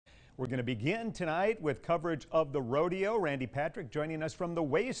We're going to begin tonight with coverage of the rodeo. Randy Patrick joining us from the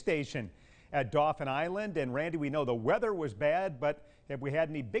way station at Dauphin Island. And Randy, we know the weather was bad, but have we had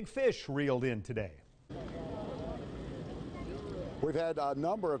any big fish reeled in today? We've had a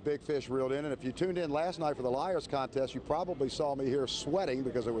number of big fish reeled in, and if you tuned in last night for the Liars contest, you probably saw me here sweating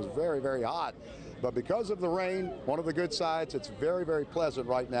because it was very, very hot. But because of the rain, one of the good sides, it's very, very pleasant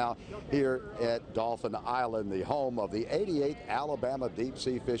right now here at Dauphin Island, the home of the 88th Alabama Deep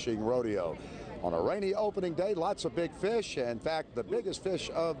Sea Fishing Rodeo. On a rainy opening day, lots of big fish. In fact, the biggest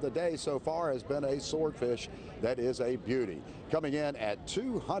fish of the day so far has been a swordfish that is a beauty, coming in at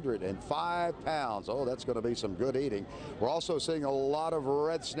 205 pounds. Oh, that's going to be some good eating. We're also seeing a lot of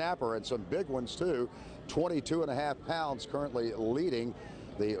red snapper and some big ones too. 22.5 pounds currently leading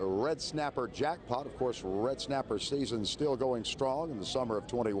the red snapper jackpot. Of course, red snapper season still going strong in the summer of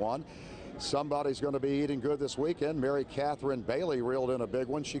 21. Somebody's going to be eating good this weekend. Mary Catherine Bailey reeled in a big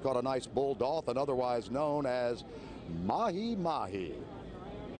one. She caught a nice bull dolphin, otherwise known as mahi mahi.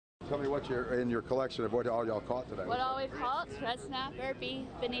 Tell me what you're in your collection of what all y'all caught today. What all we've caught: red snapper,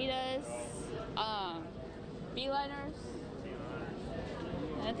 bonitas, beeliners,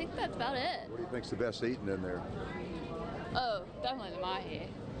 and I think that's about it. What do you think's the best eating in there? Oh, definitely the mahi.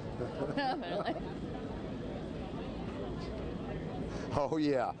 Definitely. Oh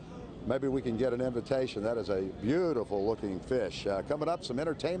yeah. Maybe we can get an invitation. That is a beautiful looking fish. Coming up, some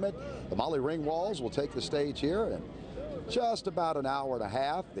entertainment. The Molly Ringwalds will take the stage here in just about an hour and a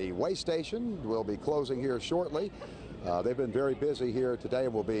half. The way station will be closing here shortly. They've been very busy here today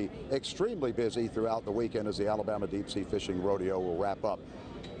and will be extremely busy throughout the weekend as the Alabama Deep Sea Fishing Rodeo will wrap up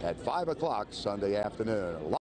at 5 o'clock Sunday afternoon.